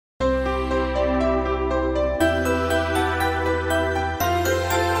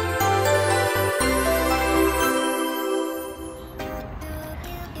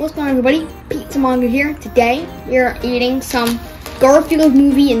What's going on, everybody? PizzaMonger here. Today we are eating some Garfield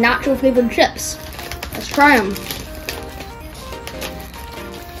movie and Nacho flavored chips. Let's try them.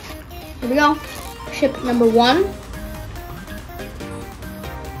 Here we go. Chip number 1.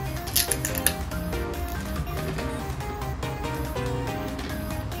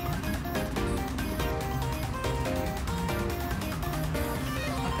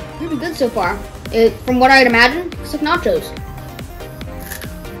 Pretty good so far. From what I'd imagine, it's like nachos.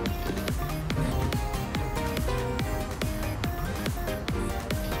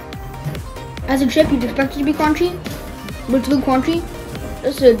 As a chip, you'd expect it to be crunchy, but it's really crunchy.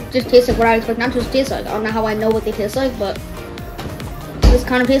 This just tastes like what I expect nachos to taste like. I don't know how I know what they taste like, but this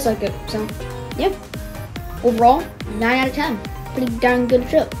kind of tastes like it. So, yeah. Overall, 9 out of 10. Pretty darn good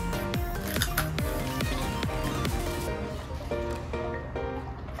chip.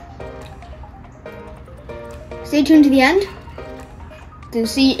 Stay tuned to the end to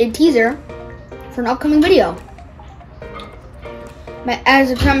see a teaser for an upcoming video. As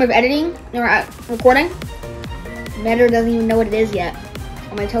a time of editing or recording, my editor doesn't even know what it is yet.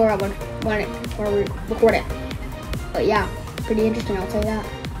 I might tell her when we record it. But yeah, pretty interesting, I'll tell you that.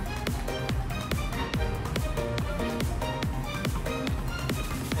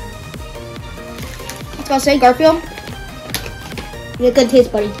 I was gonna say, Garfield, you have good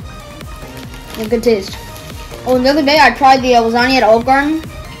taste, buddy. You have good taste. Oh, and the other day I tried the lasagna at Olive Garden,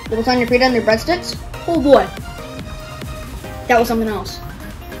 the lasagna frita and their breadsticks. Oh boy, that was something else.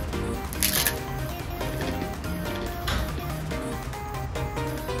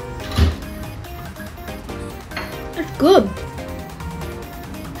 It's good.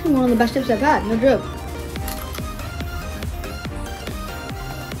 It's one of the best chips I've had, no joke.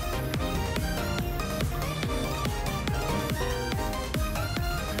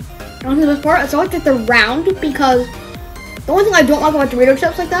 Honestly, the best part, it's always that they're round, because the only thing I don't like about Dorito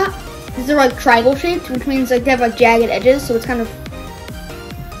chips like that is they're like triangle shaped, which means like they have like jagged edges, so it's kind of,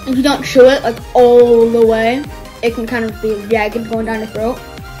 if you don't chew it like all the way, it can kind of be jagged going down your throat.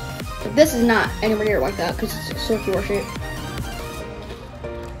 But this is not anywhere near like that because it's a circular shape.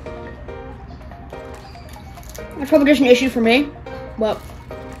 That's probably just an issue for me, but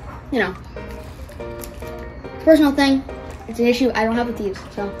you know, it's a personal thing. It's an issue I don't have with these,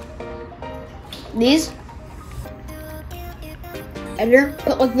 so. These, editor,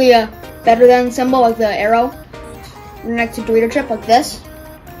 put like the better than symbol, like the arrow next to Dorito chip, like this.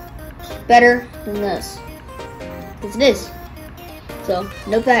 Better than this, because it is. So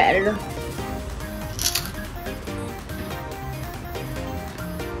note that, editor.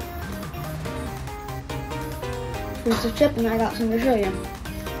 Here's the chip, and I got something to show you.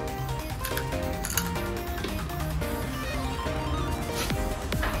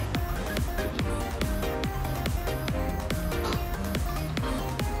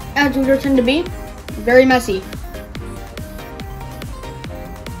 As Doritos tend to be, very messy.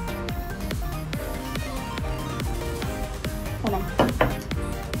 Hold on.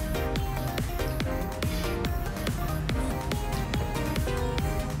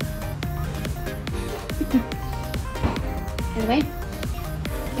 Anyway,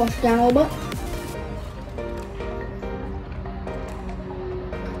 wash it down a little bit.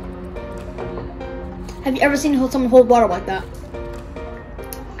 Have you ever seen someone hold water like that?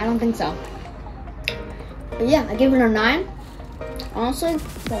 I don't think so. But yeah, I give it a 9. Honestly,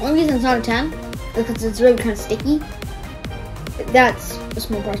 the only reason it's not a 10 is because it's really kind of sticky. But that's a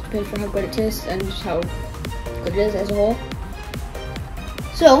small price to pay for how good it tastes and just how good it is as a whole.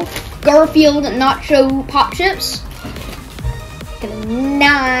 So, Garfield Nacho PopChips, get a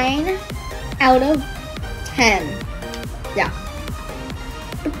 9 out of 10. Yeah,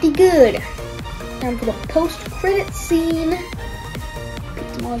 pretty good. Time for the post-credit scene.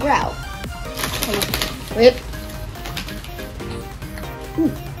 PizzaMonger out. Wait.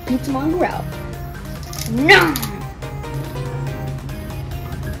 Ooh, PizzaMonger out. No.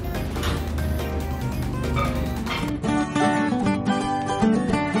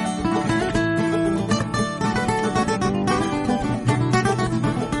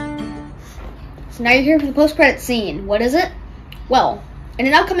 So now you're here for the post-credit scene. What is it? Well, in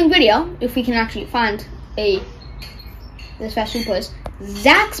an upcoming video, if we can actually find this fast food place,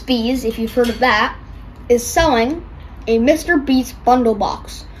 Zaxby's, if you've heard of that, is selling a Mr. Beast bundle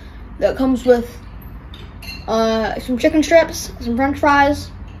box that comes with some chicken strips, some french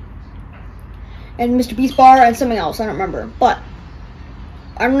fries, and Mr. Beast bar and something else, I don't remember. But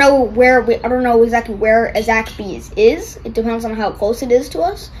I don't know exactly where a Zaxby's is. It depends on how close it is to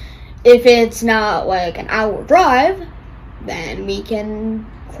us. If it's not like an hour drive, then we can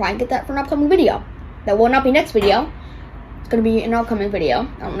try and get that for an upcoming video. That will not be next video. It's going to be an upcoming video.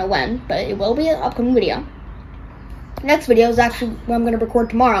 I don't know when, but it will be an upcoming video. The next video is actually what I'm going to record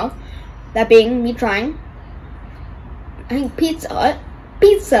tomorrow. That being me trying, I think, pizza.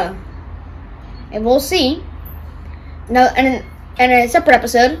 And we'll see. Now, and in a separate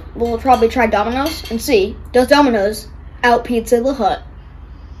episode, we'll probably try Domino's and see, does Domino's out Pizza the Hut?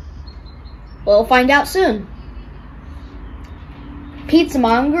 We'll find out soon.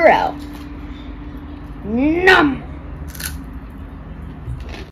 PizzaMonger out. Nom!